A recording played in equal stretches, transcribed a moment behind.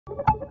Please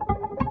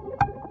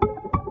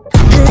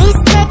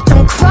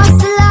don't cross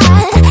the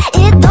line.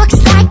 It looks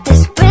like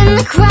there's been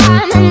a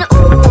crime, and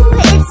ooh,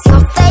 it's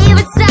your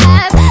favorite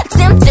side.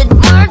 Attempted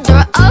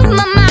murder of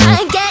my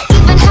mind. Can't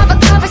even have a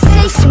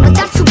conversation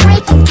without you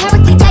breaking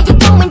character. Yeah,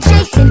 you're going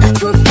Jason.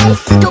 True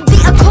face, it'll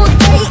be a cold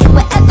day. And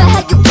wherever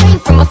how you came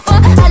from afar,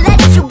 I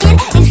let you get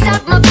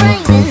inside my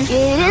brain. And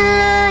get in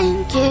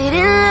line, get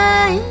in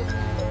line.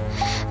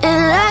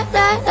 And lie.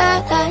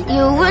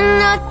 You were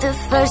not the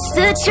first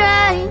to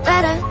try.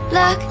 Better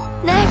luck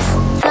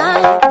next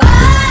time.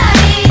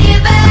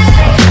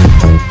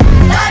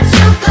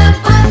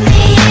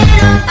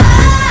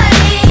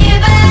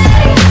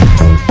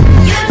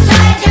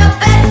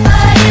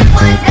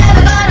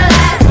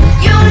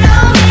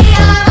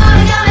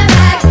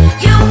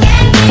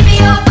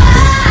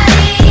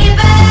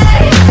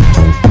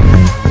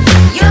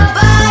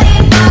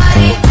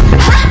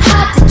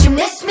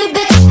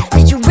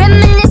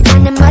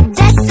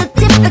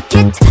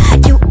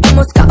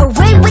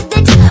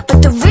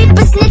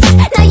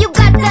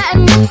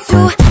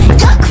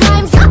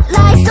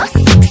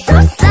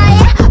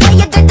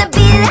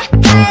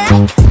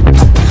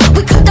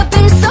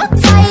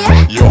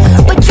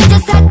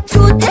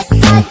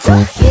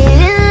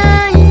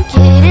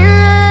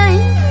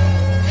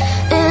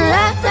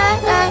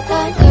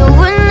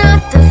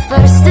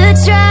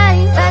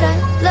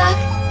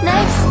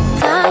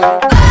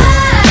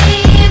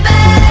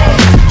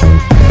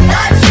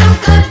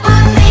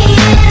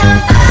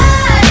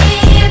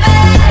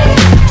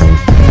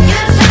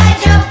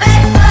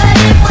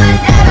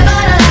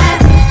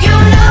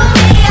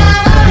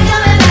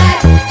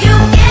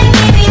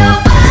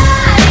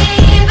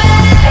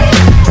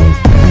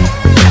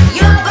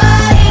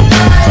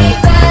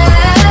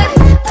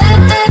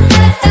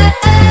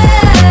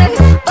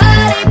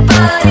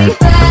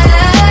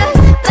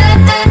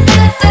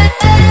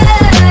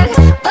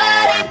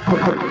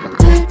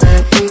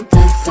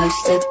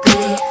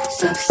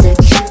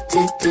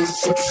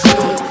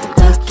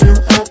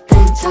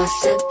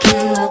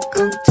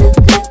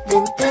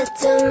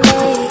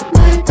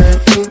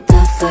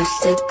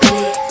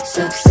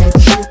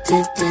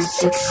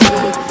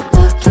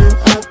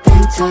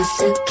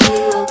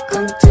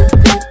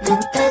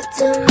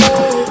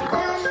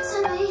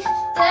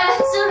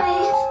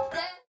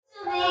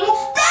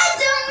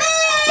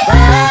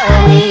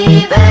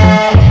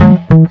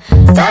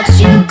 Thought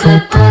you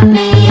could put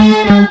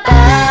me in a